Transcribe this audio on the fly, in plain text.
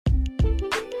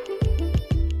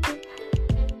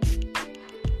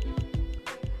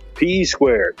PE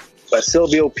Squared by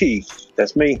Silvio P.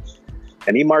 That's me.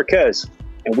 And E. Marquez.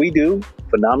 And we do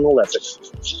Phenomenal Epics.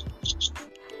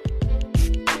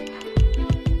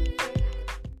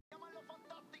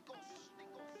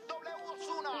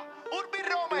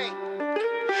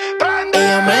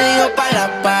 Ella me dijo pa' la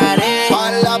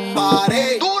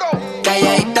pared, duro,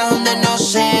 calladita donde no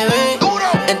se ve, duro,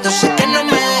 entonces que no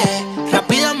me deje,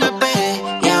 rápido me pegué,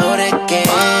 y ahora es que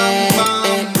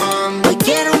hoy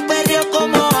quiero un perreo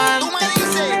como antes. Tú me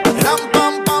dices, ram,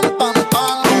 pam, pam, pam,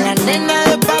 pam. A la nena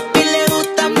de papi le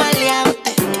gusta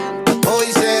maleante. Hoy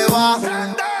se va,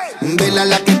 vela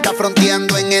la que está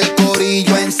fronteando en el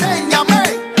corillo, enséñame.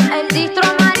 El distro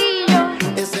amarillo.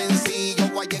 Es sencillo,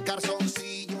 guaye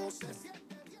calzoncillo.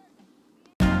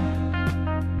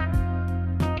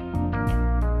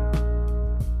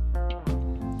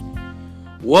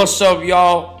 What's up,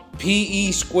 y'all?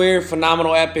 PE Squared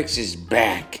Phenomenal Epics is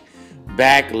back.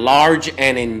 Back large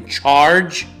and in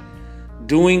charge.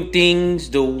 Doing things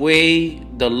the way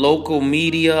the local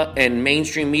media and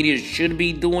mainstream media should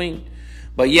be doing.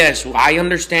 But yes, I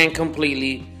understand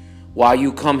completely why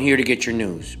you come here to get your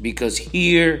news. Because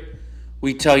here,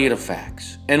 we tell you the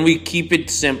facts. And we keep it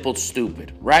simple,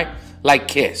 stupid. Right? Like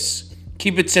Kiss.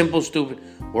 Keep it simple, stupid.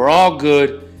 We're all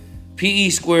good. PE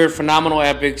Squared Phenomenal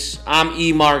Epics. I'm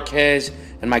E. Marquez.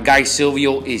 And my guy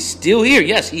Silvio is still here.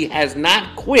 Yes, he has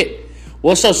not quit.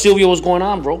 What's up, Silvio? What's going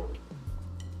on, bro?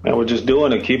 Man, we're just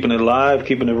doing it, keeping it live,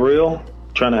 keeping it real,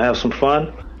 trying to have some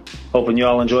fun. Hoping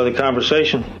y'all enjoy the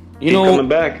conversation. Keep coming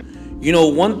back. You know,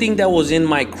 one thing that was in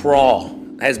my craw,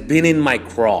 has been in my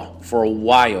craw for a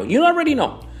while. You already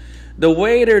know. The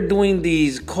way they're doing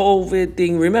these COVID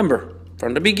thing, remember,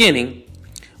 from the beginning,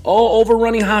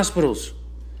 overrunning hospitals.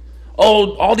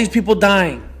 All these people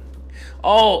dying.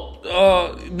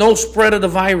 No spread of the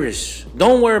virus.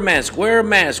 Don't wear a mask. Wear a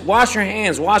mask. Wash your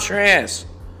hands. Wash your ass.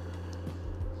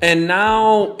 And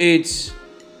now it's,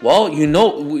 well, you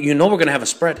know we're going to have a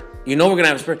spread.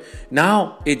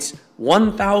 Now it's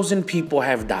 1,000 people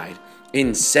have died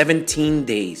in 17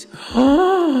 days.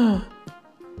 Oh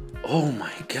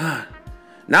my God.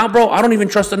 Now, bro, I don't even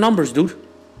trust the numbers, dude.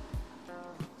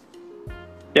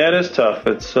 Yeah, it is tough.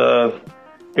 It's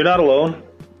you're not alone.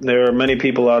 There are many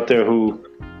people out there who,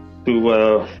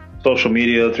 through social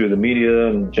media, through the media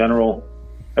in general,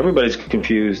 everybody's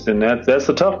confused, and that's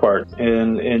the tough part.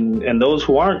 And those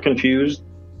who aren't confused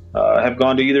have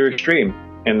gone to either extreme.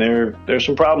 And there's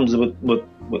some problems with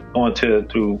going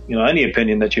to any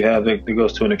opinion that you have that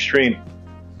goes to an extreme.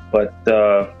 But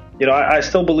I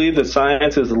still believe that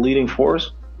science is the leading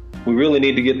force. We really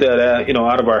need to get that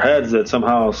out of our heads that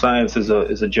somehow science is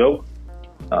a joke.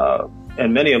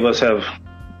 And many of us have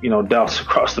doubts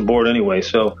across the board anyway.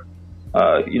 So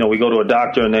we go to a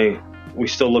doctor and we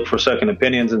still look for second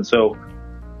opinions, and so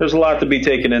there's a lot to be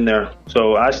taken in there.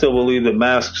 So I still believe that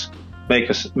masks make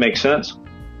sense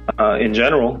in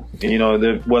general.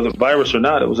 Whether virus or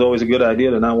not, it was always a good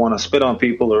idea to not want to spit on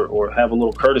people or have a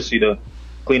little courtesy to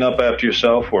clean up after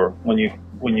yourself, or when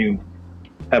you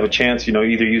have a chance,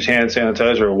 either use hand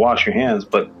sanitizer or wash your hands.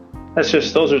 But those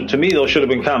should have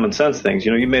been common sense things.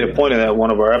 You made a point of that in one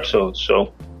of our episodes.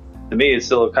 So to me, it's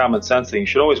still a common sense thing. You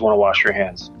should always want to wash your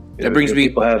hands. That brings me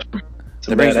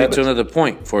to another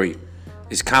point for you.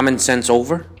 Is common sense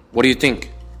over? What do you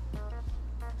think?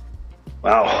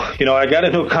 Wow. I got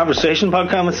into a conversation about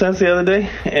common sense the other day,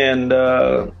 and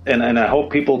I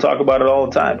hope people talk about it all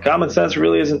the time. Common sense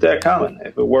really isn't that common.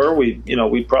 If it were,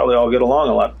 we'd probably all get along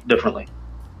a lot differently.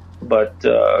 But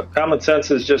common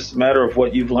sense is just a matter of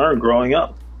what you've learned growing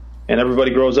up. And everybody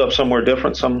grows up somewhere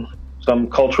different, some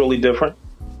culturally different.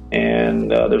 And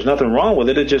there's nothing wrong with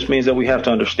it. It just means that we have to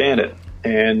understand it.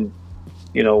 And,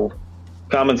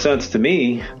 common sense to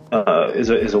me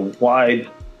is a wide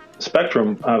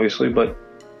spectrum, obviously. But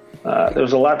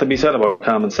there's a lot to be said about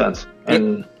common sense.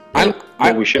 And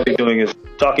what we should be doing is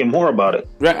talking more about it.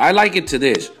 Right. I like it to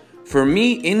this. For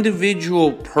me,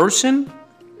 individual person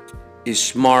is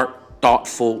smart,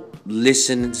 thoughtful,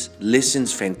 listens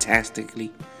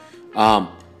fantastically,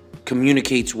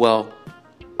 communicates well,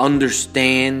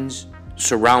 understands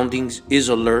surroundings, is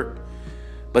alert.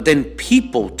 But then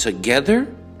people together,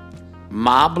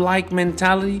 mob-like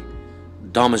mentality,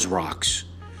 dumb as rocks,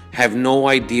 have no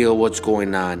idea what's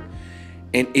going on.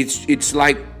 And it's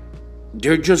like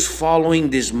they're just following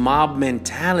this mob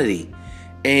mentality.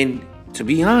 And to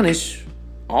be honest,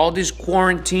 all this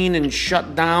quarantine and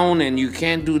shut down and you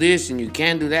can't do this and you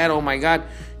can't do that, oh my God,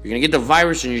 you're going to get the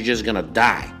virus and you're just going to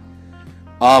die.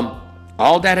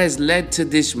 All that has led to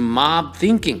this mob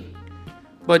thinking.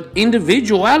 But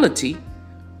individuality,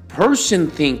 person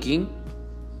thinking,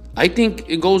 I think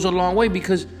it goes a long way,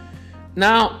 because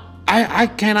now I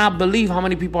cannot believe how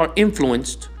many people are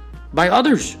influenced by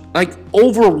others, like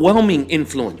overwhelming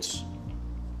influence.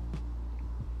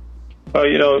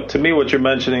 To me, what you're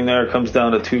mentioning there comes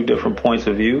down to two different points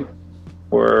of view,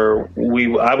 where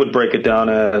I would break it down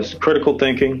as critical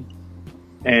thinking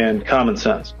and common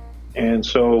sense. And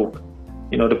so,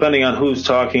 depending on who's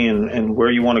talking and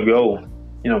where you want to go,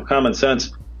 common sense,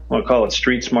 you want to call it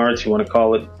street smarts, you want to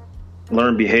call it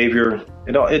learned behavior,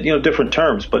 different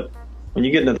terms. But when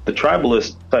you get into the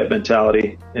tribalist type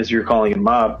mentality, as you're calling it,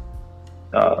 mob,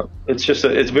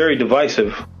 it's very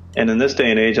divisive. And in this day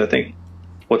and age, I think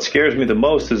what scares me the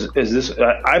most is this.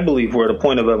 I believe we're at a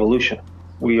point of evolution.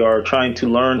 We are trying to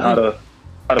learn how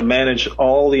to manage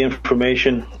all the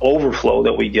information overflow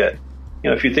that we get.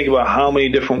 If you think about how many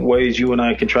different ways you and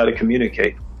I can try to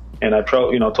communicate, and I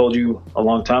told you a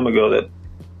long time ago that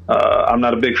I'm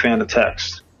not a big fan of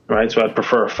text, right? So I'd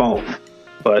prefer a phone.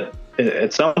 But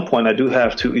at some point, I do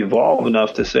have to evolve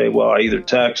enough to say, well, I either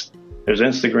text, there's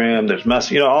Instagram, there's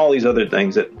message, all these other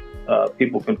things that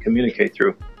people can communicate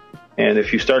through. And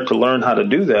if you start to learn how to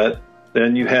do that,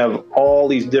 then you have all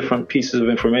these different pieces of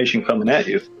information coming at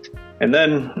you. And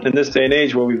then in this day and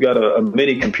age where we've got a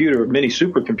mini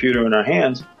supercomputer in our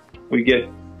hands, we get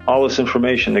all this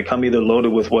information that come either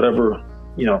loaded with whatever,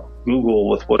 Google,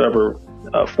 with whatever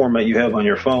format you have on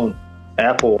your phone,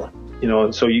 Apple,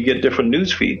 and so you get different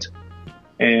news feeds.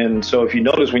 And so if you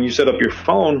notice when you set up your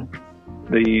phone,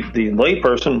 the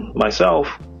layperson, myself,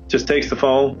 just takes the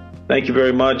phone, thank you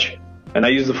very much, and I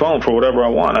use the phone for whatever I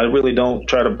want. I really don't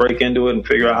try to break into it and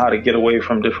figure out how to get away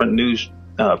from different news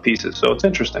pieces. So it's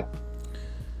interesting.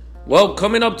 Well,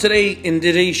 coming up today in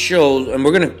today's show, and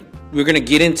we're gonna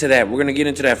get into that. We're gonna get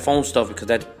into that phone stuff because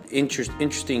that's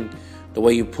interesting the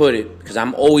way you put it. Because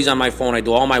I'm always on my phone. I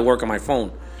do all my work on my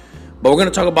phone. But we're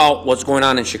gonna talk about what's going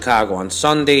on in Chicago on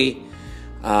Sunday.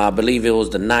 I believe it was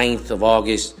the 9th of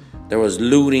August. There was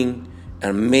looting.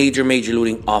 And major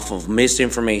looting off of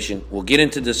misinformation. We'll get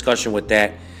into discussion with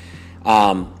that.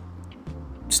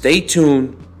 Stay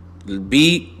tuned.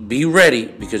 Be ready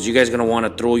because you guys are going to want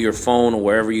to throw your phone or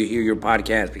wherever you hear your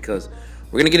podcast because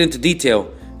we're going to get into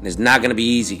detail and it's not going to be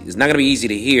easy. It's not going to be easy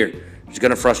to hear. It's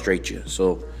going to frustrate you.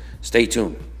 So stay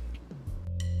tuned.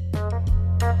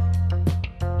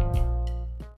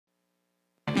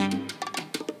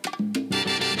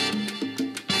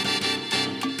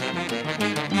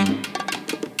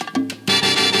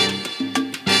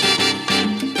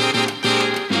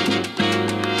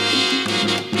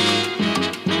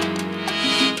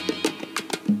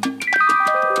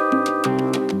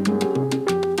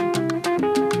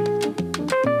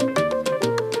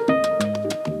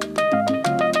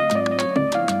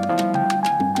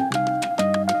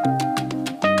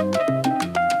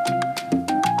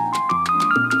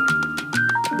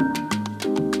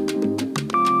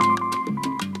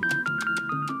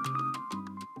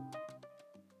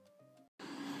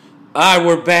 All right,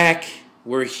 we're back.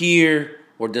 We're here.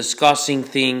 We're discussing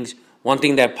things. One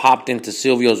thing that popped into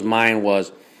Silvio's mind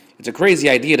was it's a crazy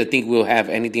idea to think we'll have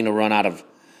anything to run out of,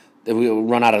 that we'll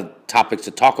run out of topics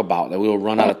to talk about, that we'll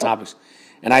run out of topics.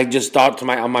 And I just thought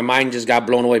my mind just got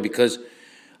blown away because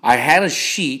I had a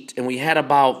sheet and we had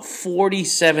about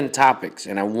 47 topics.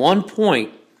 And at one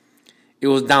point, it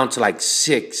was down to like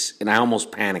 6 and I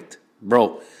almost panicked.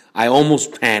 Bro, I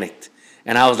almost panicked.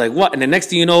 And I was like, what? And the next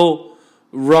thing you know,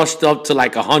 rushed up to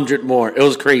like 100 more. It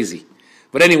was crazy.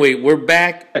 But anyway, we're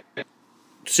back.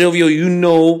 Silvio, you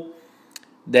know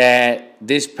that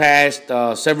this past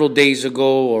several days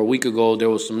ago or a week ago, there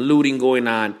was some looting going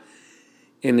on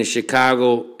in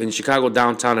Chicago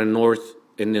downtown and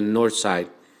in the north side.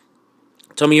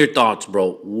 Tell me your thoughts,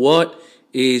 bro. What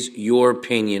is your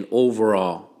opinion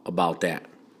overall about that?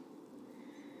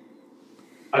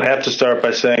 I'd have to start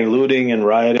by saying looting and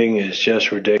rioting is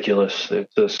just ridiculous.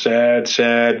 It's a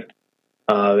sad,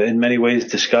 in many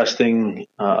ways disgusting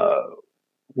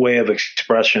way of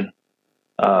expression.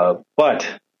 But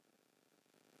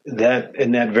that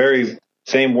in that very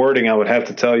same wording, I would have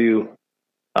to tell you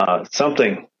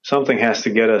something has to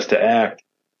get us to act.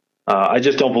 I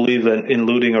just don't believe that in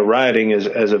looting or rioting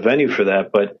as a venue for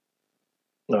that. But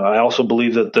I also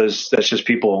believe that that's just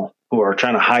people who are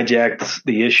trying to hijack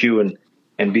the issue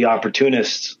and be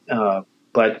opportunists.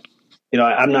 But,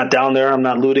 I'm not down there. I'm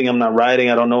not looting. I'm not rioting.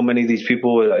 I don't know many of these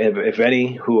people, if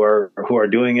any, who are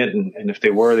doing it. And if they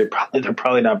were, they're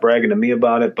probably not bragging to me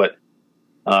about it. But,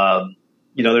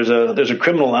 there's a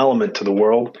criminal element to the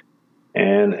world.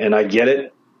 And I get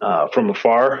it from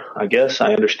afar, I guess.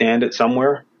 I understand it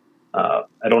somewhere.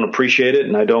 I don't appreciate it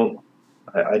and I don't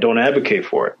advocate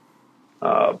for it.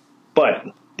 But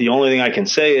the only thing I can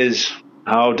say is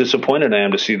how disappointed I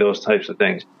am to see those types of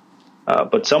things.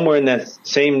 But somewhere in that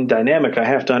same dynamic, I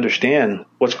have to understand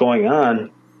what's going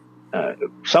on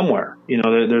somewhere.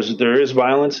 There is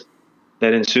violence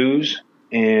that ensues,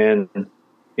 and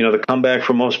the comeback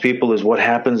for most people is what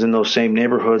happens in those same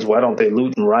neighborhoods. Why don't they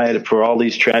loot and riot for all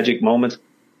these tragic moments?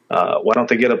 Why don't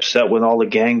they get upset with all the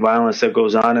gang violence that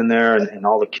goes on in there and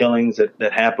all the killings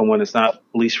that happen when it's not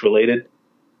police related?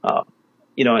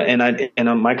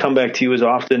 My comeback to you is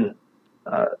often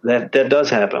that does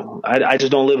happen. I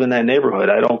just don't live in that neighborhood.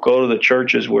 I don't go to the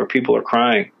churches where people are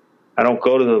crying. I don't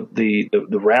go to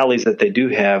the rallies that they do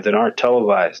have that aren't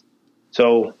televised.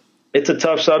 So it's a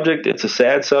tough subject. It's a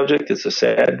sad subject. It's a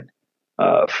sad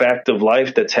fact of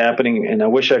life that's happening. And I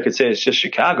wish I could say it's just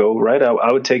Chicago, right?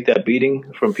 I would take that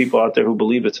beating from people out there who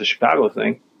believe it's a Chicago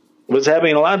thing. But it's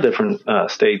happening in a lot of different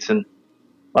states and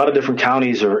a lot of different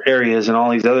counties or areas and all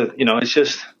these other, it's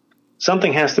just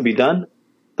something has to be done.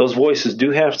 Those voices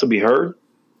do have to be heard.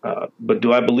 But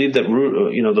do I believe that,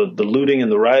 the looting and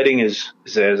the rioting is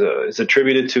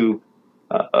attributed to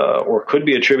or could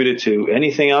be attributed to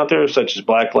anything out there, such as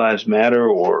Black Lives Matter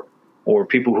or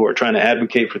people who are trying to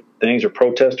advocate for things or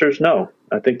protesters? No,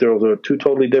 I think those are two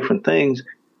totally different things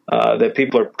that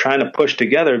people are trying to push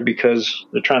together because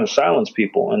they're trying to silence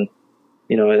people. And,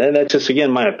 and that's just,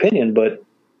 again, my opinion. But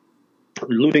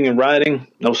looting and rioting,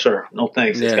 no, sir. No,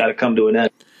 thanks. Yeah. It's got to come to an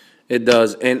end. It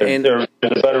does. And there's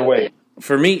a better way.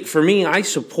 For me, I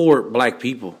support black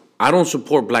people. I don't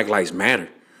support Black Lives Matter.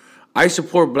 I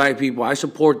support black people. I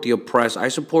support the oppressed. I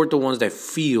support the ones that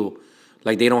feel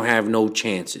like they don't have no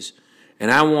chances.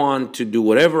 And I want to do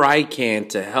whatever I can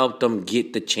to help them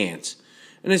get the chance.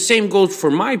 And the same goes for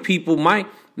my people,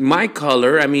 my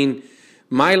color. I mean,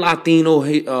 my Latino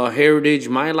heritage,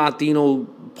 my Latino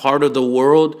part of the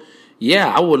world. Yeah,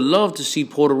 I would love to see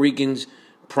Puerto Ricans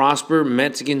prosper,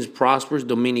 Mexicans prosper,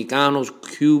 Dominicanos,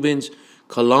 Cubans,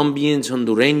 Colombians,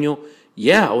 Hondureños.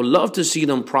 Yeah, I would love to see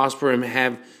them prosper and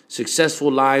have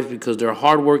successful lives because they're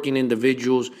hardworking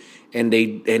individuals and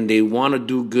they want to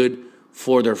do good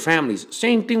for their families.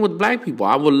 Same thing with black people.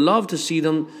 I would love to see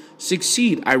them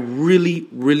succeed. I really,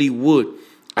 really would.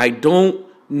 I don't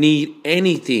need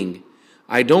anything.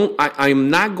 I'm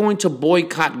not going to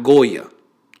boycott Goya.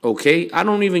 Okay? I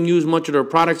don't even use much of their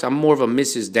products. I'm more of a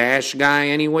Mrs. Dash guy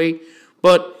anyway.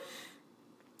 But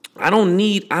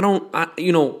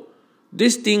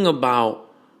this thing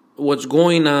about what's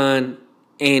going on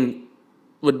and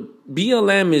what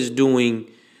BLM is doing,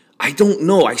 I don't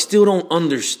know. I still don't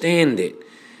understand it.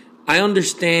 I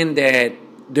understand that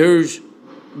there's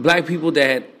black people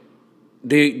that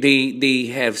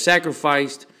they have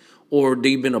sacrificed or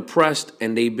they've been oppressed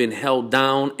and they've been held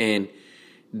down and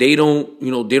they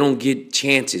don't get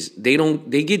chances.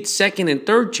 They get second and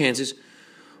third chances,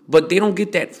 but they don't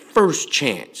get that first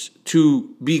chance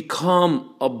to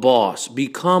become a boss,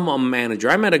 become a manager.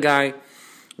 I met a guy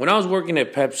when I was working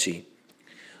at Pepsi.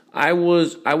 I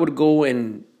would go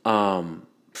and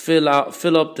fill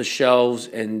up the shelves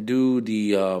and do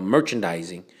the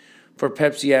merchandising for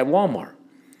Pepsi at Walmart.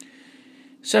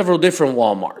 Several different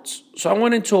Walmarts. So I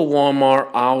went into a Walmart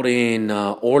out in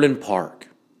Orland Park.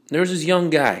 There was this young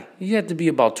guy. He had to be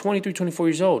about 23, 24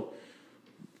 years old.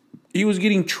 He was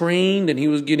getting trained and he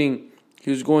was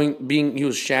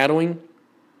shadowing.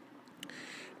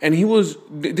 And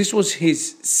this was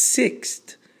his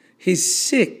sixth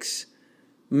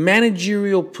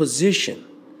managerial position.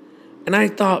 And I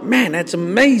thought, man, that's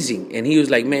amazing. And he was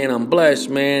like, man, I'm blessed,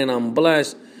 man. I'm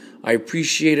blessed. I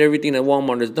appreciate everything that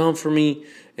Walmart has done for me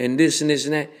and this and this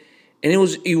and that. And he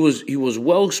was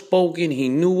well spoken. He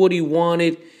knew what he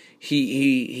wanted.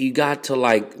 He got to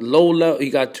like low level. He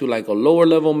got to like a lower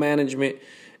level management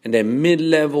and then mid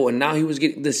level. And now he was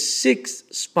getting the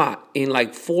sixth spot in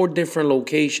like 4 different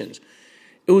locations.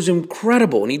 It was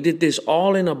incredible. And he did this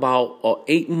all in about an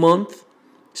 8-month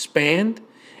span.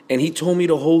 And he told me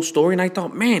the whole story. And I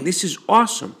thought, man, this is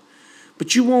awesome.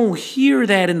 But you won't hear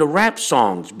that in the rap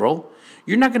songs, bro.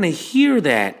 You're not going to hear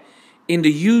that in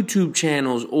the YouTube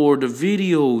channels or the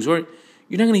videos. Or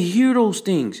you're not going to hear those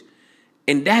things.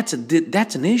 And that's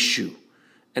an issue.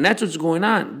 And that's what's going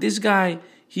on. This guy,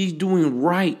 he's doing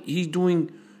right. He's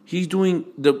doing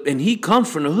and he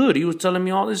comes from the hood. He was telling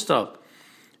me all this stuff.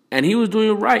 And he was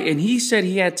doing it right. And he said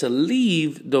he had to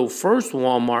leave the first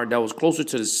Walmart that was closer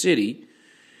to the city.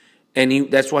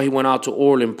 And that's why he went out to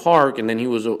Orland Park. And then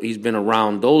he's been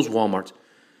around those Walmarts.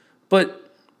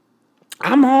 But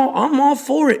I'm all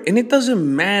for it. And it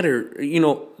doesn't matter.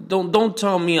 Don't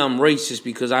tell me I'm racist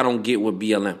because I don't get with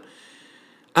BLM.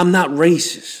 I'm not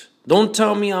racist. Don't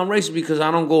tell me I'm racist because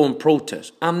I don't go and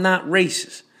protest. I'm not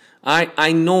racist.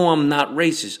 I know I'm not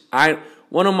racist.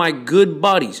 One of my good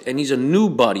buddies, and he's a new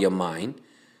buddy of mine,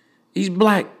 He's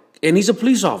black, and he's a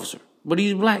police officer, but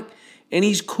he's black, and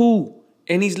he's cool,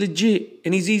 and he's legit,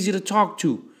 and he's easy to talk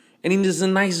to, and he's a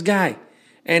nice guy.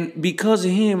 And because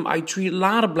of him, I treat a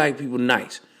lot of black people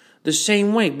nice. The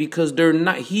same way, because they're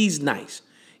not. He's nice.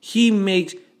 He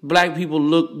makes black people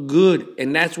look good,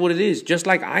 and that's what it is. Just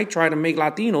like I try to make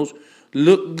Latinos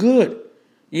look good.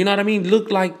 You know what I mean?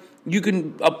 Look like you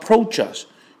can approach us.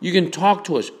 You can talk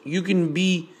to us. You can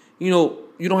be, you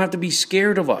don't have to be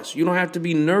scared of us. You don't have to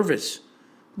be nervous.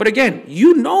 But again,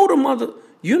 you know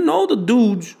the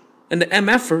dudes and the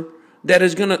MFer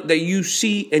that you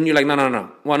see and you're like,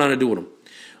 no, want nothing to do with them.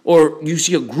 Or you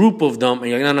see a group of them and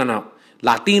you're like, no.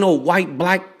 Latino, white,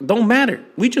 black, don't matter.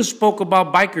 We just spoke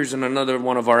about bikers in another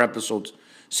one of our episodes.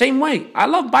 Same way. I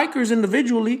love bikers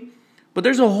individually, but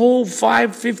there's a whole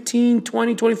 5, 15,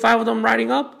 20, 25 of them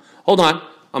riding up. Hold on.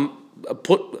 I'm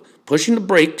pushing the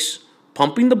brakes,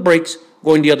 pumping the brakes,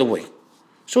 going the other way.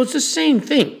 So it's the same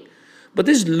thing. But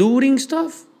this looting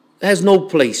stuff has no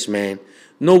place, man.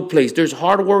 No place. There's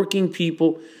hardworking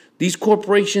people. These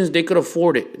corporations, they could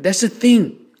afford it. That's the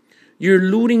thing. You're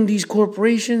looting these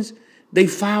corporations. They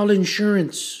file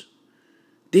insurance.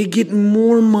 They get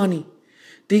more money.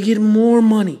 You're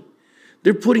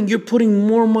putting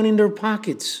more money in their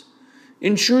pockets.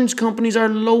 Insurance companies are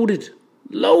loaded.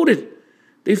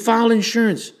 They file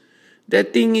insurance.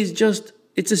 That thing is just,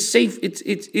 it's a safe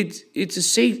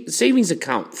savings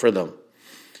account for them.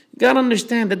 You gotta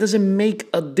understand that doesn't make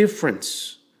a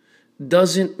difference.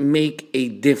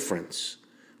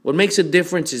 What makes a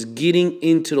difference is getting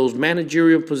into those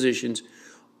managerial positions,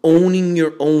 owning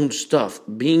your own stuff,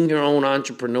 being your own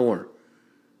entrepreneur.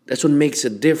 That's what makes a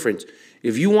difference.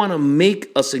 If you want to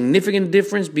make a significant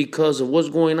difference because of what's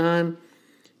going on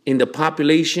in the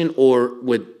population or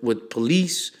with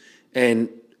police and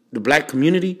the black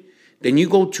community, then you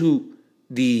go to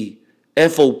the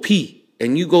FOP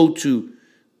and you go to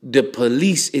the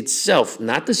police itself,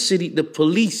 not the city, the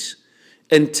police,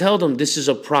 and tell them this is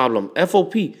a problem.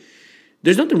 FOP.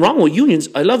 There's nothing wrong with unions.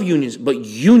 I love unions, but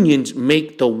unions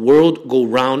make the world go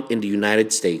round in the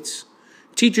United States.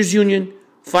 Teachers union,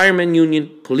 firemen union,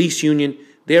 police union,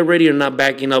 they already are not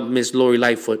backing up Miss Lori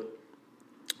Lightfoot.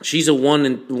 She's a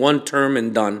one term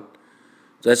and done.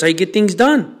 So that's how you get things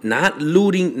done. Not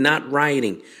looting, not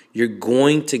rioting. You're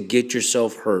going to get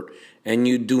yourself hurt. And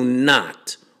you do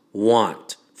not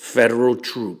want federal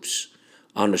troops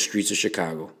on the streets of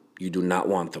Chicago. You do not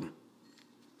want them.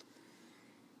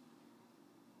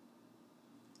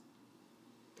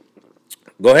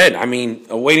 Go ahead. I mean,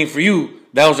 waiting for you.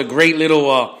 That was a great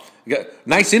little,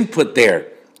 nice input there.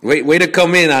 Way to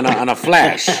come in on a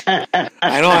flash.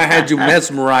 I know I had you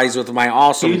mesmerized with my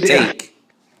awesome take.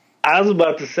 I was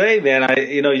about to say, man,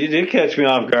 you did catch me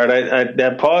off guard.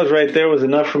 That pause right there was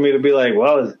enough for me to be like,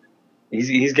 well,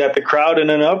 he's got the crowd in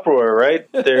an uproar, right?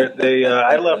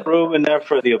 I left room in there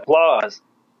for the applause,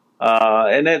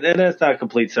 and that's not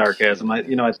complete sarcasm. I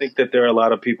think that there are a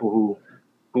lot of people who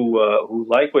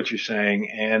like what you're saying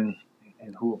and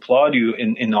who applaud you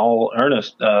in all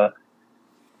earnest. The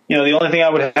only thing I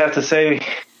would have to say,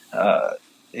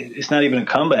 it's not even a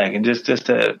comeback, and just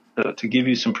to give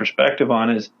you some perspective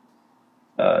on is,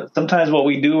 sometimes what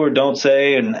we do or don't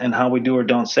say and how we do or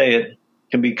don't say it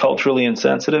can be culturally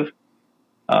insensitive.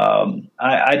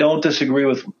 I don't disagree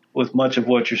with much of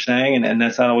what you're saying, and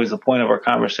that's not always the point of our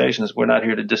conversations. We're not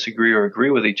here to disagree or agree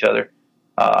with each other.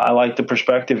 I like the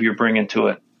perspective you're bringing to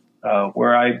it.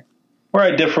 Where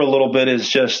I differ a little bit is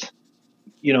just,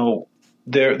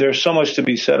 there's so much to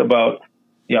be said about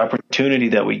the opportunity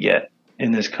that we get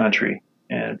in this country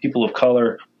and people of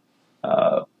color,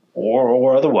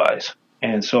 or otherwise.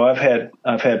 And so I've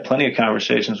had plenty of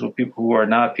conversations with people who are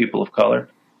not people of color,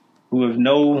 who have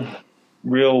no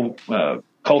real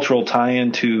cultural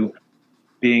tie-in to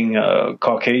being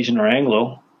Caucasian or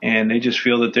Anglo, and they just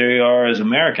feel that they are as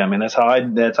American. I mean, that's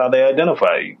how they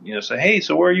identify. Say, hey,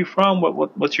 so where are you from?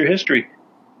 What's your history?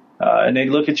 And they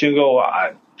look at you and go,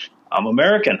 I'm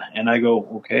American. And I go,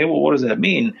 okay, well, what does that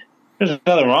mean? There's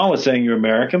nothing wrong with saying you're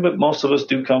American, but most of us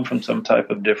do come from some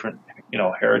type of different,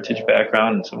 heritage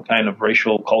background and some kind of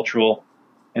racial, cultural.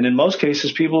 And in most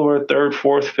cases, people who are third,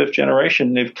 fourth, fifth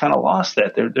generation, they've kind of lost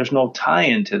that. There's no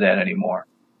tie-in to that anymore.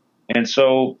 And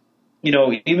so,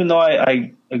 even though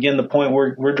again, the point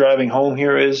we're driving home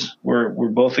here is we're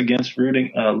both against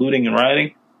looting and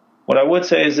rioting. What I would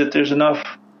say is that there's enough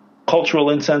cultural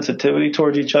insensitivity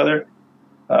towards each other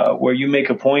where you make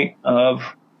a point of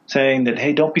saying that,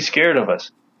 hey, don't be scared of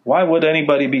us. Why would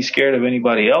anybody be scared of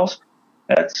anybody else?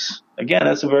 That's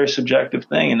a very subjective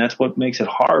thing, and that's what makes it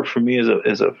hard for me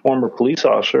as a former police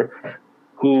officer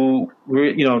who,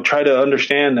 try to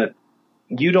understand that,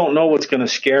 you don't know what's going to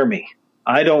scare me.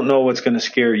 I don't know what's going to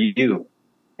scare you.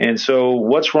 And so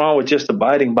what's wrong with just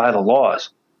abiding by the laws?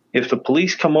 If the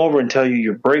police come over and tell you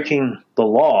you're breaking the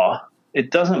law,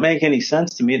 it doesn't make any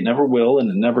sense to me. It never will, and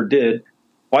it never did.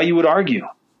 Why you would argue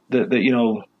that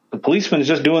the policeman is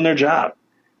just doing their job.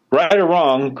 Right or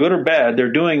wrong, good or bad,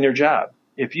 they're doing their job.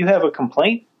 If you have a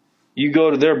complaint, you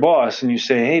go to their boss and you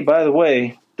say, hey, by the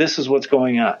way, this is what's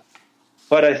going on.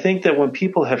 But I think that when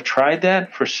people have tried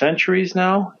that for centuries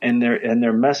now and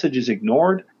their message is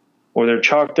ignored, or they're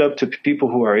chalked up to people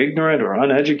who are ignorant or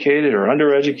uneducated or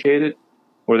undereducated,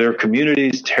 or their community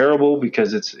is terrible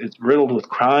because it's riddled with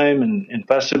crime and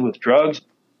infested with drugs,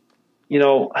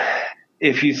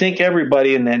 if you think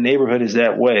everybody in that neighborhood is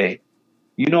that way,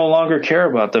 you no longer care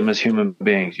about them as human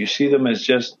beings. You see them as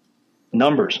just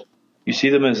numbers. You see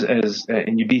them as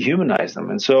and you dehumanize them.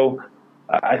 And so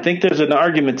I think there's an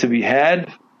argument to be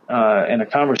had and a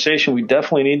conversation we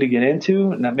definitely need to get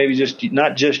into, and that maybe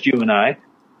not just you and I,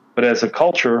 but as a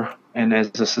culture and as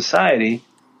a society,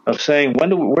 of saying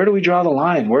where do we draw the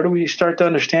line? Where do we start to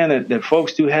understand that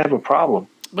folks do have a problem?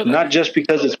 But not just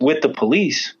because it's with the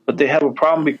police, but they have a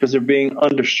problem because they're being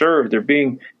underserved. They're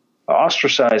being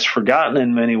ostracized, forgotten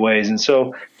in many ways. And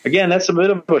so, again, that's a bit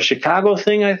of a Chicago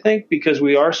thing, I think, because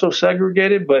we are so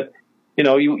segregated. But,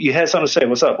 you had something to say.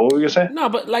 What's up? What were you going to say? No,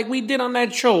 but like we did on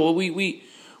that show, we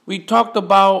talked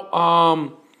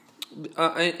about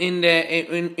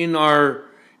in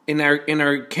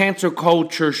our cancer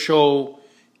culture show,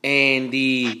 and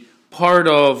the part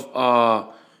of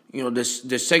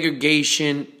the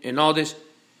segregation and all this,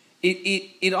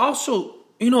 it also,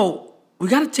 we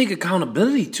got to take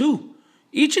accountability too.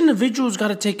 Each individual's got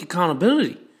to take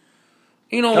accountability.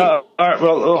 All right.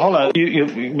 Well, hold on.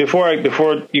 You before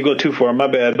you go too far, my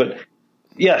bad. But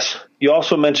yes, you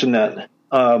also mentioned that.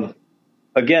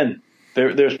 Again,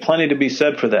 there's plenty to be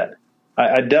said for that.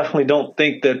 I definitely don't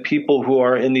think that people who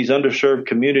are in these underserved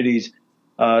communities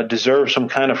deserve some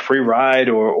kind of free ride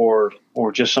or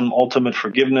just some ultimate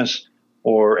forgiveness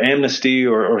or amnesty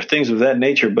or things of that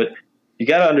nature. But you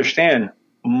got to understand,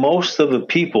 most of the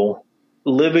people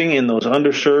living in those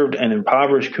underserved and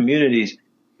impoverished communities,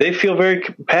 they feel very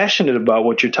passionate about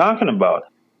what you're talking about.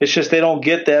 It's just they don't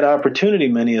get that opportunity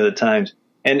many of the times.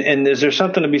 And is there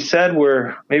something to be said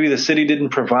where maybe the city didn't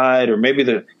provide, or maybe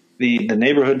the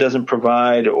neighborhood doesn't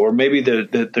provide, or maybe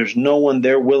there's no one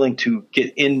there willing to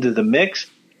get into the mix?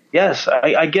 Yes,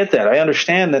 I get that. I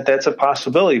understand that that's a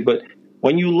possibility. But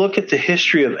when you look at the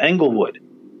history of Englewood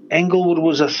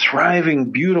was a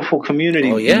thriving, beautiful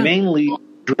community, mainly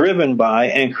driven by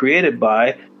and created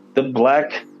by the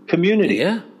black community.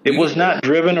 Yeah. It was not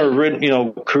driven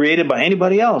or created by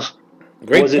anybody else.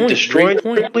 Was it destroyed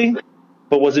strictly?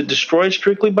 But was it destroyed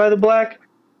strictly by the black?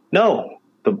 No.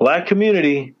 The black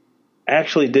community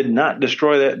actually did not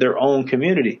destroy their own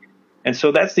community. And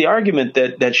so that's the argument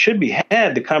that should be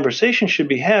had. The conversation should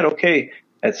be had. Okay,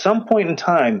 at some point in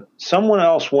time, someone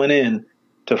else went in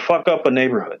to fuck up a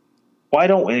neighborhood. Why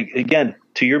don't we, again,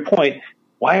 to your point,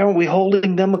 why aren't we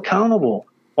holding them accountable?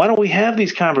 Why don't we have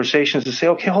these conversations to say,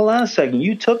 okay, hold on a second.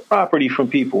 You took property from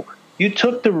people. You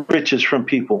took the riches from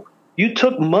people. You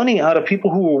took money out of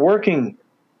people who were working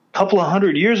a couple of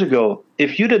 100 years ago.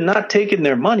 If you'd have not taken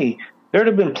their money, there'd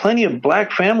have been plenty of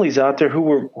black families out there who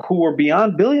were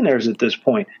beyond billionaires at this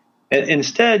point. And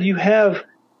instead, you have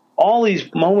all these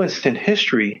moments in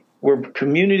history where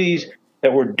communities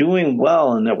that were doing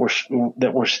well and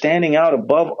that were standing out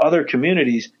above other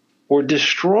communities were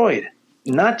destroyed,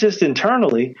 not just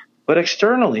internally, but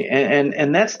externally.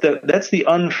 And that's the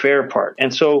unfair part.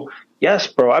 And so, yes,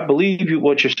 bro, I believe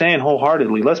what you're saying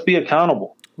wholeheartedly. Let's be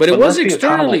accountable. But it was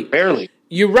externally. Barely.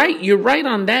 You're right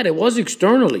on that. It was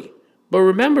externally. But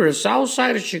remember, the south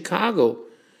side of Chicago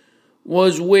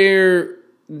was where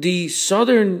the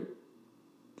southern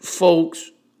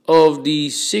folks of the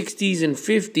 60s and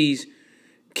 50s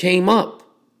came up.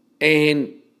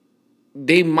 And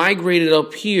they migrated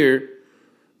up here.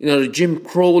 The Jim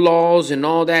Crow laws and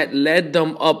all that led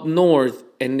them up north.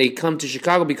 And they come to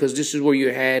Chicago because this is where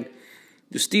you had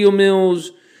the steel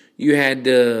mills. You had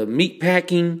the meat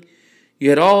packing. You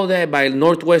had all that by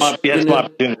Northwest. Excuse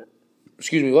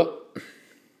me, what?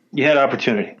 You had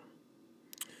opportunity.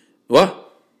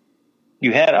 What?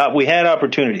 We had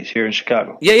opportunities here in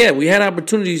Chicago. Yeah, we had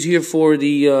opportunities here for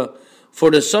the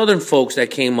southern folks that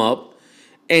came up.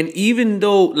 And even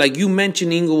though, like you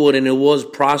mentioned Englewood, and it was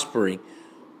prospering,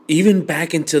 even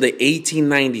back into the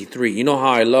 1893, you know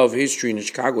how I love history and the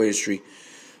Chicago history,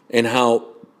 and how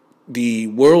the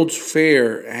World's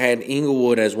Fair had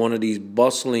Englewood as one of these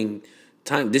bustling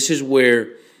times. This is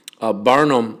where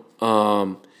Barnum,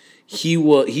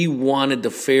 he wanted the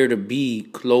fair to be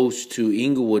close to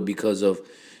Inglewood because of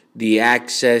the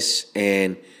access,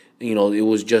 and it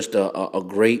was just a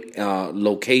great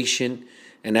location,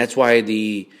 and that's why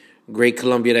the Great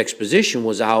Columbian Exposition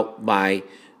was out by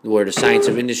where the Science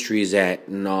of Industry is at,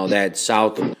 and all that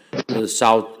the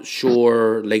South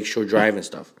Shore, Lakeshore Drive and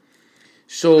stuff.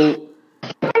 So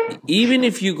even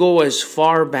if you go as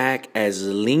far back as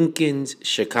Lincoln's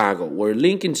Chicago, where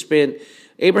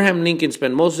Abraham Lincoln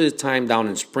spent most of his time down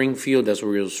in Springfield, that's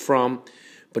where he was from,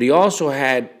 but he also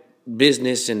had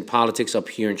business and politics up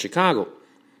here in Chicago.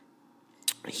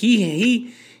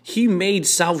 He made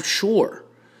South Shore.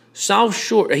 South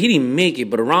Shore, he didn't make it,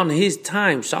 but around his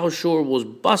time, South Shore was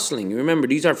bustling. You remember,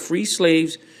 these are free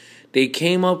slaves. They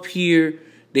came up here.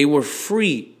 They were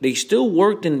free. They still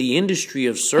worked in the industry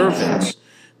of servants.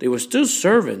 They were still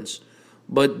servants,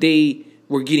 but they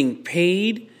were getting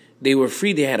paid. They were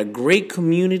free. They had a great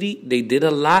community. They did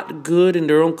a lot good in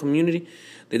their own community.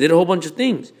 They did a whole bunch of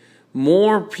things.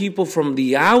 More people from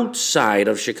the outside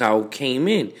of Chicago came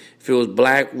in. If it was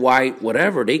black, white,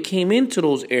 whatever, they came into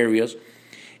those areas,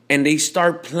 and they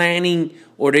start planning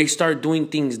or they start doing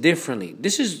things differently.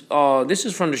 This is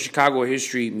from the Chicago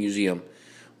History Museum,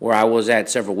 where I was at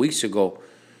several weeks ago,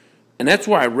 and that's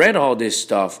where I read all this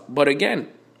stuff. But again,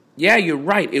 yeah, you're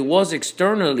right. It was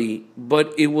externally,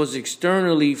 but it was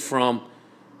externally from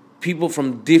people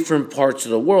from different parts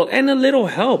of the world, and a little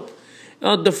help.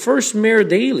 The first Mayor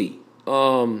Daley,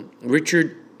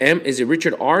 Richard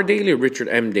R. Daley or Richard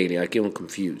M. Daley? I get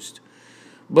confused.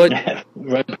 But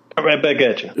right back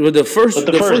at you. The first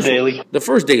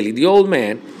Daley, the old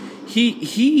man,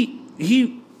 he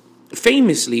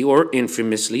famously or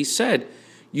infamously said,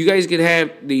 you guys could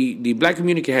have the black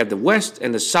community could have the west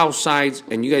and the south sides,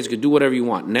 and you guys could do whatever you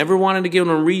want. Never wanted to give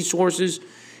them resources,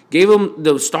 gave them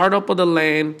the startup of the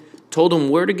land, told them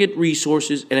where to get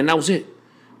resources, and then that was it.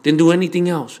 Didn't do anything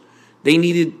else. They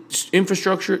needed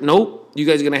infrastructure. Nope, you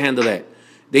guys are gonna handle that.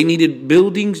 They needed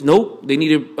buildings. Nope, they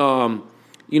needed.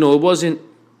 It wasn't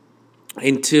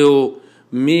until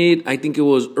I think it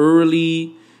was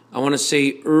early. I want to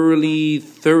say early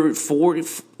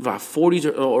 40s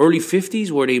or early 50s,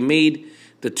 where they made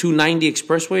the 290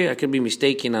 expressway. I could be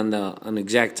mistaken on the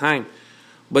exact time,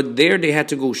 but there they had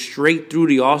to go straight through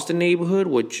the Austin neighborhood,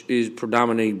 which is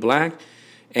predominantly black.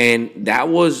 And that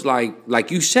was like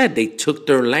you said, they took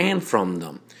their land from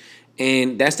them.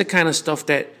 And that's the kind of stuff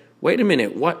that, wait a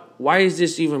minute, why is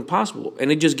this even possible?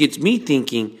 And it just gets me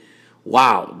thinking,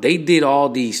 wow, they did all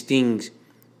these things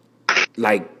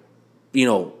by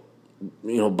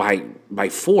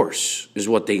force is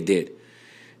what they did.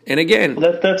 And again,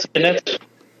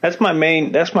 that's my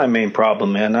main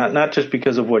problem, man. Not just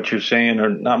because of what you're saying, or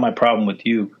not my problem with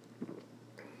you.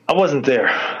 I wasn't there.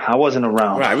 I wasn't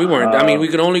around. Right, we weren't. We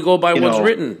could only go by what's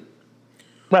written.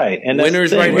 Right, and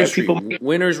winners write history.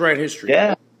 Winners write history.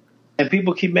 Yeah, and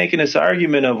people keep making this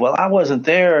argument of, well, I wasn't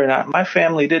there, and my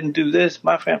family didn't do this.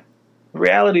 The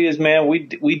reality is, man,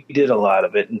 we did a lot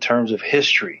of it in terms of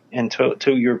history. And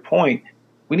to your point,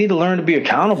 we need to learn to be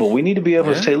accountable. We need to be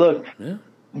able to say, look,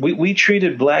 we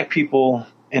treated black people,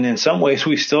 and in some ways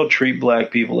we still treat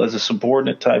black people as a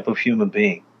subordinate type of human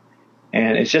being.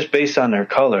 And it's just based on their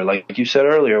color. Like you said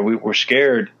earlier, we're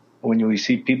scared when we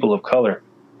see people of color.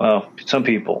 Well, some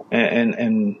people.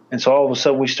 And so all of a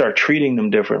sudden we start treating them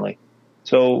differently.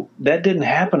 So that didn't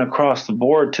happen across the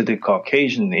board to the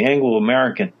Caucasian, the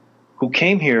Anglo-American, who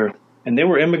came here, and they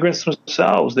were immigrants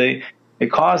themselves. They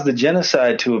caused the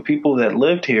genocide to a people that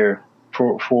lived here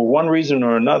for one reason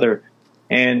or another.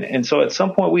 And so at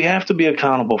some point we have to be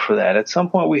accountable for that. At some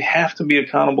point we have to be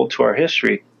accountable to our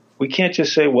history. We can't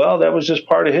just say, well, that was just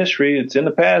part of history. It's in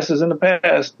the past, it's in the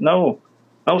past. No,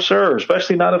 sir,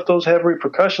 especially not if those have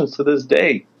repercussions to this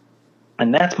day.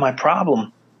 And that's my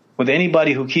problem with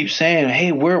anybody who keeps saying,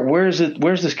 hey, where's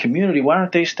this community? Why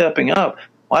aren't they stepping up?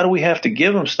 Why do we have to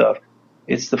give them stuff?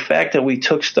 It's the fact that we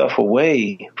took stuff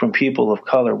away from people of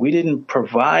color. We didn't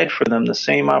provide for them the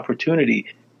same opportunity.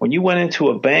 When you went into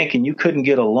a bank and you couldn't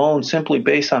get a loan simply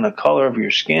based on the color of your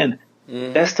skin,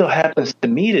 that still happens to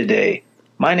me today.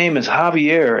 My name is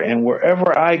Javier, and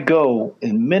wherever I go,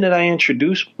 the minute I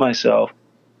introduce myself,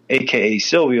 a.k.a.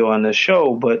 Silvio on this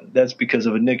show, but that's because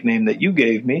of a nickname that you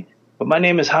gave me. But my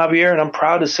name is Javier, and I'm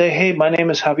proud to say, hey, my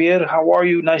name is Javier. How are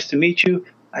you? Nice to meet you.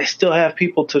 I still have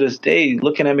people to this day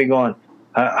looking at me going,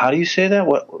 how do you say that?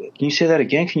 What? Can you say that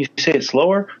again? Can you say it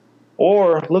slower?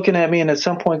 Or looking at me and at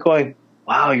some point going,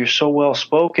 wow, you're so well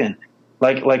spoken.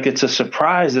 Like it's a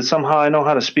surprise that somehow I know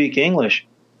how to speak English.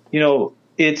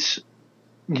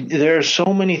 There are so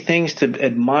many things to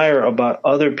admire about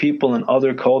other people and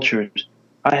other cultures.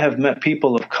 I have met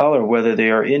people of color, whether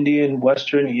they are Indian,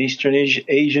 Western, Eastern,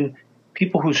 Asian,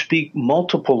 people who speak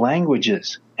multiple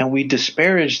languages, and we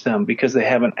disparage them because they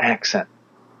have an accent.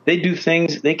 They do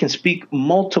things, they can speak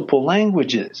multiple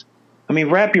languages. I mean,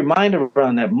 wrap your mind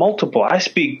around that. Multiple. I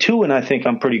speak two, and I think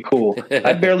I'm pretty cool.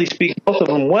 I barely speak both of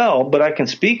them well, but I can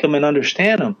speak them and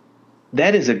understand them.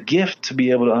 That is a gift to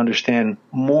be able to understand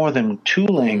more than two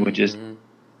languages. Mm-hmm.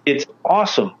 It's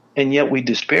awesome. And yet we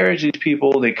disparage these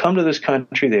people. They come to this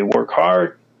country. They work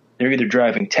hard. They're either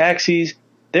driving taxis.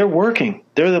 They're working.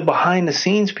 They're the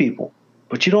behind-the-scenes people.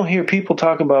 But you don't hear people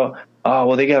talk about, oh,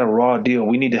 well, they got a raw deal.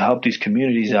 We need to help these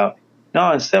communities out. No,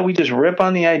 instead we just rip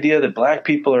on the idea that black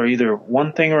people are either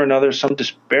one thing or another, some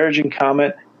disparaging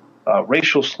comment,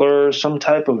 racial slurs, some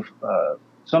type of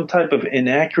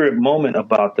inaccurate moment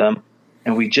about them,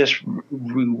 and we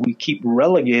keep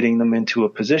relegating them into a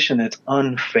position that's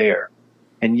unfair.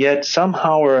 And yet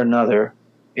somehow or another,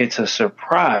 it's a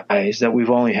surprise that we've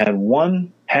only had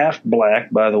one half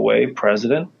black, by the way,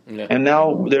 president, and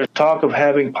now there's talk of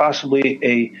having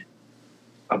possibly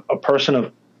a person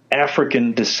of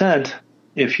African descent,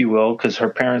 if you will, because her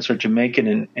parents are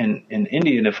Jamaican and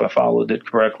Indian, if I followed it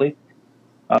correctly.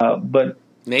 But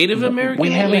Native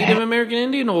American, American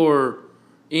Indian, or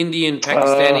Indian,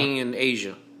 Pakistani, and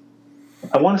Asia.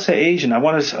 I want to say Asian. I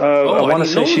want to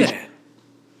say she's. That.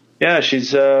 Yeah,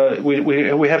 she's.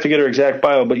 We have to get her exact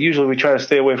bio, but usually we try to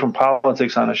stay away from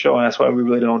politics on the show, and that's why we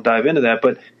really don't dive into that.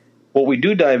 But what we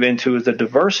do dive into is the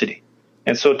diversity.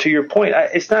 And so to your point,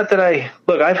 it's not that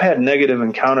I've had negative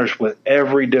encounters with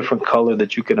every different color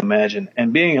that you can imagine.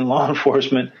 And being in law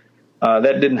enforcement, that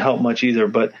didn't help much either.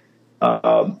 But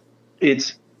I've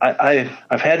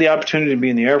had the opportunity to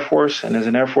be in the Air Force. And as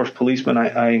an Air Force policeman,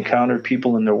 I encountered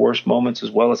people in their worst moments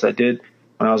as well as I did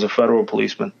when I was a federal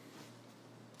policeman.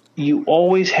 You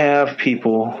always have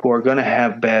people who are going to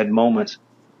have bad moments.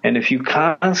 And if you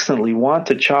constantly want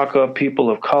to chalk up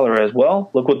people of color as, well,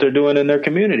 look what they're doing in their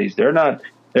communities. They're not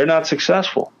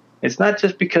successful. It's not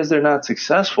just because they're not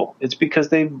successful. It's because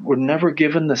they were never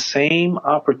given the same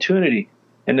opportunity.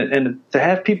 And to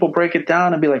have people break it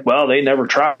down and be like, well, they never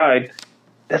tried.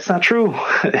 That's not true.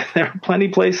 There are plenty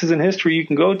of places in history you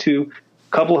can go to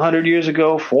a couple 100 years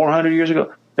ago, 400 years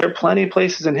ago. There are plenty of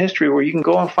places in history where you can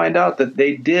go and find out that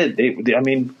they did.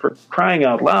 For crying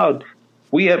out loud,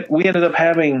 we ended up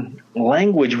having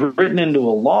language written into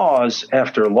laws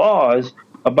after laws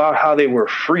about how they were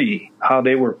free, how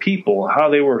they were people, how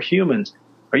they were humans.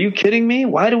 Are you kidding me?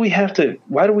 Why do we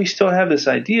still have this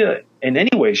idea in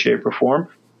any way, shape, or form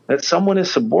that someone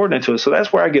is subordinate to us? So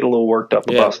that's where I get a little worked up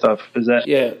about stuff. Is that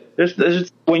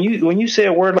there's when you say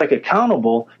a word like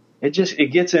accountable,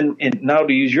 it gets in, now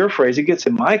to use your phrase, it gets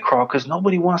in my craw because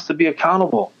nobody wants to be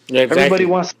accountable. Yeah, exactly. Everybody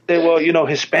wants to say, well,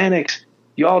 Hispanics,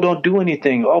 y'all don't do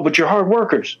anything. Oh, but you're hard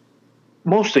workers,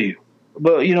 most of you.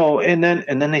 But and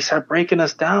then they start breaking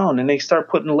us down and they start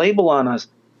putting a label on us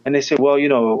and they say, well,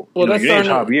 your name's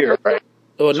Javier, right?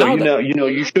 Well, so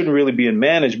you shouldn't really be in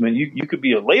management. You could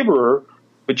be a laborer,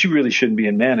 but you really shouldn't be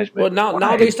in management. Well,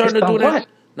 now they're starting to do that.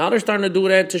 Now they're starting to do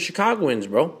that to Chicagoans,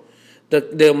 bro.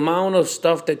 The amount of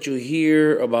stuff that you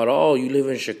hear about, oh, you live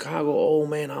in Chicago, oh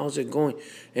man, how's it going?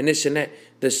 And this and that.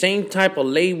 The same type of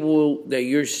label that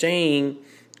you're saying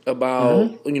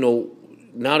about,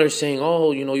 now they're saying,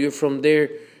 oh, you're from there,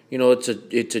 it's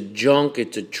a junk,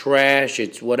 it's a trash,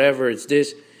 it's whatever, it's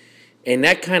this. And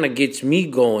that kind of gets me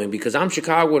going because I'm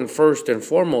Chicagoan first and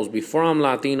foremost. Before I'm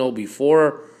Latino,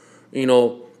 before,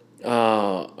 I'm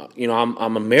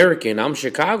American. I'm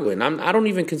Chicagoan. I don't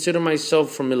even consider myself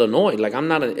from Illinois. Like, I'm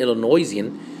not an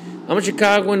Illinoisian. I'm a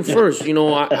Chicagoan first.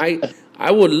 I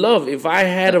would love, if I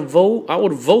had a vote, I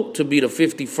would vote to be the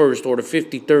 51st or the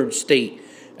 53rd state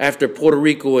after Puerto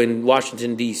Rico and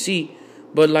Washington, D.C.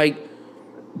 But, I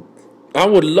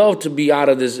would love to be out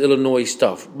of this Illinois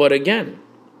stuff. But, again,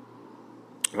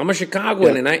 I'm a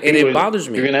Chicagoan, and it bothers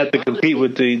me. You're going to have to compete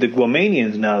with the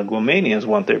Guamanians now. The Guamanians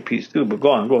want their piece, too. But go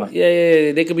on.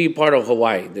 Yeah. They could be part of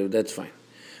Hawaii. That's fine.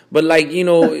 But,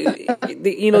 it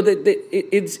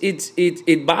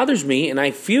bothers me, and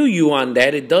I feel you on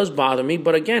that. It does bother me.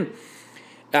 But, again,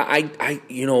 I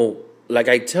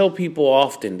tell people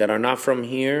often that are not from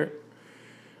here,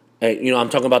 I'm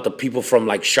talking about the people from,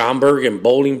 Schaumburg and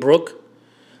Bolingbrook.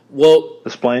 Well, the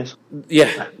Plains?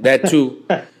 Yeah, that too.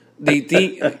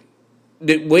 The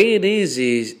way it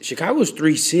is Chicago's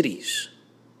 3 cities.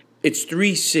 It's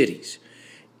 3 cities.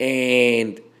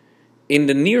 And in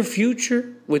the near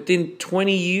future, within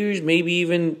 20 years, maybe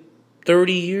even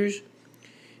 30 years,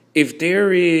 if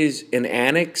there is an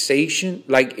annexation,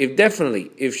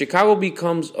 if Chicago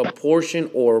becomes a portion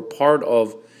or part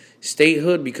of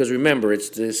statehood, because remember, it's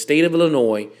the state of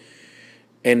Illinois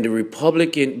and the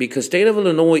Republican, because state of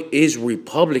Illinois is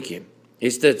Republican.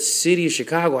 It's that city of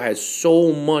Chicago has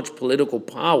so much political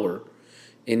power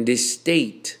in this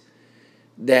state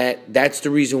that's the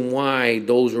reason why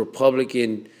those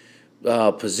Republican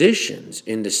positions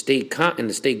in the state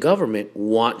government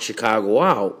want Chicago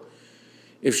out.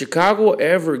 If Chicago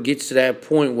ever gets to that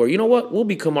point where, you know what, we'll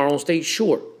become our own state,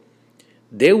 sure,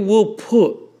 they will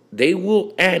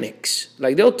annex.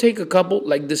 Like, they'll take a couple,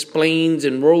 like Des Plaines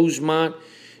and Rosemont,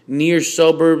 near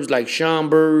suburbs like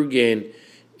Schaumburg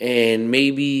and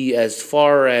maybe as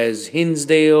far as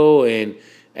Hinsdale and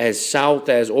as south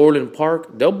as Orland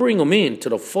Park. They'll bring them into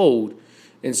the fold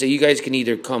and say, you guys can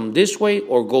either come this way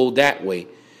or go that way.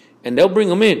 And they'll bring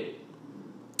them in.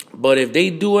 But if they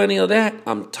do any of that,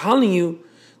 I'm telling you,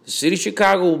 the city of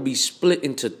Chicago will be split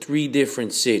into 3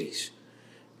 different cities.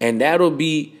 And that'll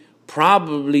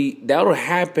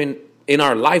happen in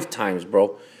our lifetimes,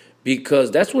 bro. Because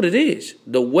that's what it is.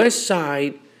 The West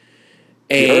Side,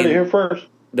 and you heard it here first.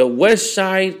 The West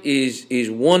Side is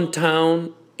one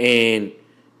town, and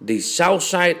the South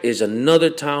Side is another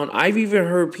town. I've even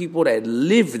heard people that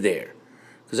live there,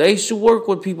 because I used to work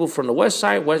with people from the West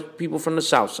Side, people from the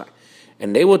South Side,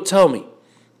 and they would tell me,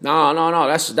 no,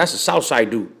 that's a South Side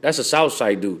dude. That's a South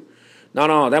Side dude.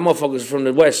 No, that motherfucker's from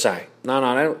the West Side. No,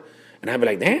 and I'd be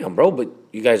like, damn, bro, but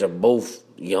you guys are both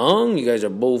young. You guys are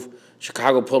both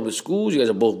Chicago public schools. You guys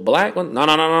are both black.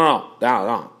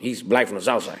 No. He's black from the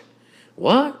South Side.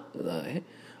 What?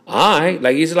 All right.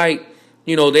 Like, it's like,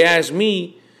 they asked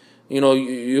me,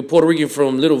 you're Puerto Rican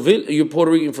from Little Village. You're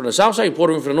Puerto Rican from the South Side. You're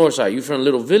Puerto Rican from the North Side. You from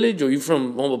Little Village or you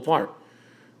from Humboldt Park?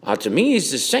 To me, it's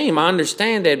the same. I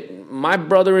understand that my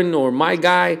brother or my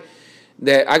guy,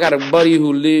 that I got a buddy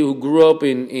who grew up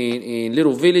in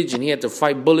Little Village, and he had to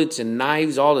fight bullets and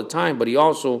knives all the time, but he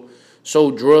also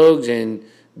sold drugs and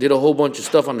did a whole bunch of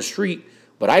stuff on the street.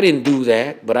 But I didn't do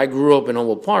that, but I grew up in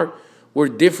Humboldt Park. We're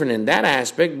different in that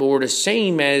aspect, but we're the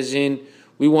same as in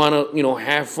we want to,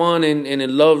 have fun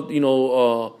and love,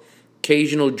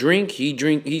 occasional drink.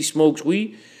 He smokes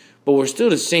weed, but we're still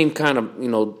the same kind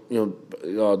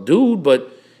of, dude,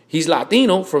 but he's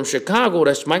Latino from Chicago.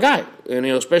 That's my guy. And,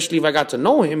 especially if I got to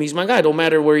know him, he's my guy. Don't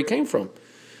matter where he came from.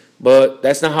 But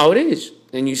that's not how it is.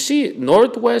 And you see it.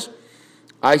 Northwest,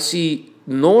 I see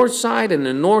North Side and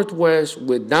the Northwest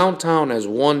with downtown as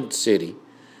one city,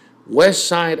 West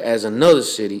Side as another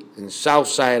city, and South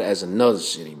Side as another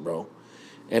city, bro.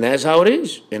 And that's how it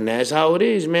is. And that's how it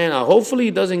is, man. Hopefully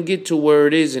it doesn't get to where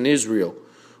it is in Israel,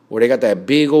 where they got that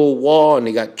big old wall and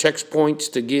they got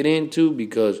checkpoints to get into,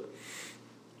 because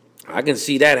I can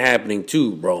see that happening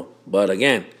too, bro. But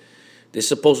again, this is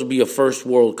supposed to be a first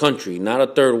world country, not a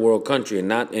third world country,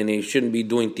 and they shouldn't be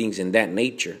doing things in that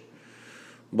nature.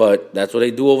 But that's what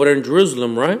they do over there in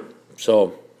Jerusalem, right?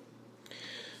 So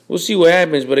we'll see what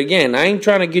happens. But again, I ain't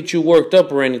trying to get you worked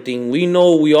up or anything. We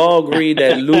know, we all agree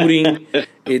that looting,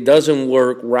 it doesn't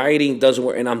work. Rioting doesn't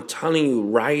work. And I'm telling you,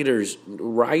 rioters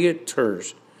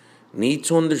need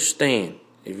to understand,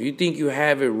 if you think you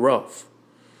have it rough,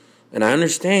 and I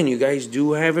understand you guys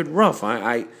do have it rough.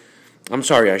 I'm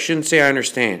sorry, I shouldn't say I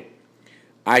understand.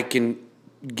 I can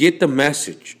get the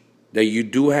message that you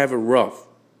do have it rough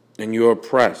and you're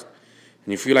oppressed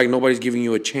and you feel like nobody's giving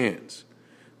you a chance.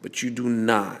 But you do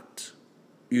not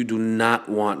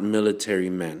want military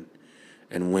men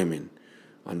and women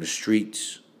on the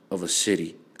streets of a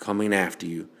city coming after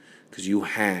you, because you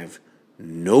have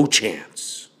no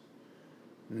chance.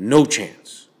 No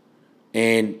chance.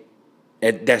 And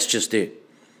that's just it.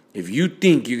 If you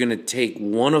think you're going to take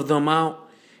one of them out,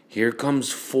 here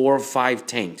comes 4 or 5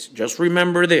 tanks. Just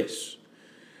remember this.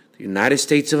 The United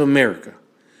States of America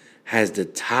has the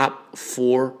top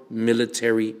 4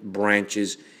 military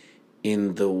branches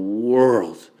in the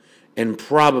world, and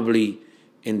probably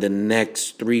in the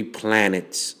next 3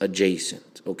 planets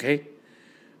adjacent, okay?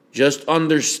 Just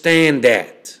understand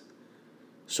that.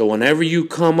 So whenever you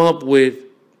come up with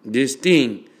this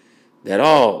thing that,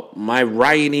 my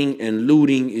rioting and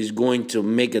looting is going to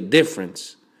make a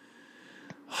difference,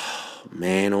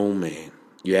 man, oh man,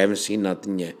 you haven't seen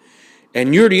nothing yet.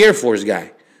 And you're the Air Force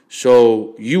guy,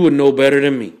 so you would know better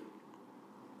than me.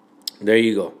 There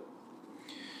you go.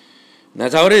 And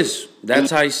that's how it is.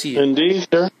 That's how I see it. Indeed,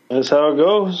 sir. That's how it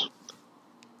goes.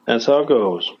 That's how it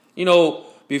goes.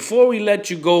 Before we let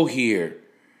you go here,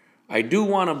 I do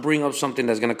want to bring up something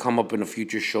that's going to come up in a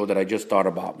future show that I just thought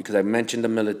about, because I mentioned the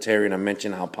military and I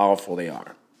mentioned how powerful they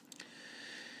are.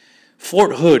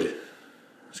 Fort Hood.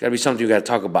 It's got to be something you got to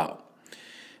talk about.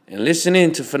 And listen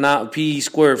in to PE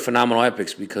Squared Phenomenal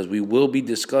Epics, because we will be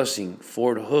discussing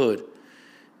Fort Hood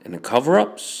And the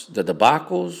cover-ups, the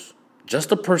debacles, just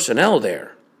the personnel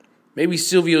there. Maybe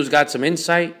Silvio's got some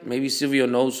insight. Maybe Silvio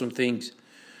knows some things.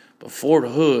 But Fort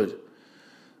Hood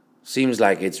seems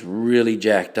like it's really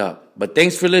jacked up. But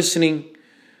thanks for listening.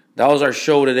 That was our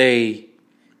show today.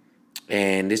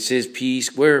 And this is PE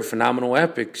Squared Phenomenal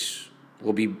Epics.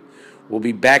 We'll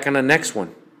be back on the next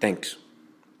one. Thanks.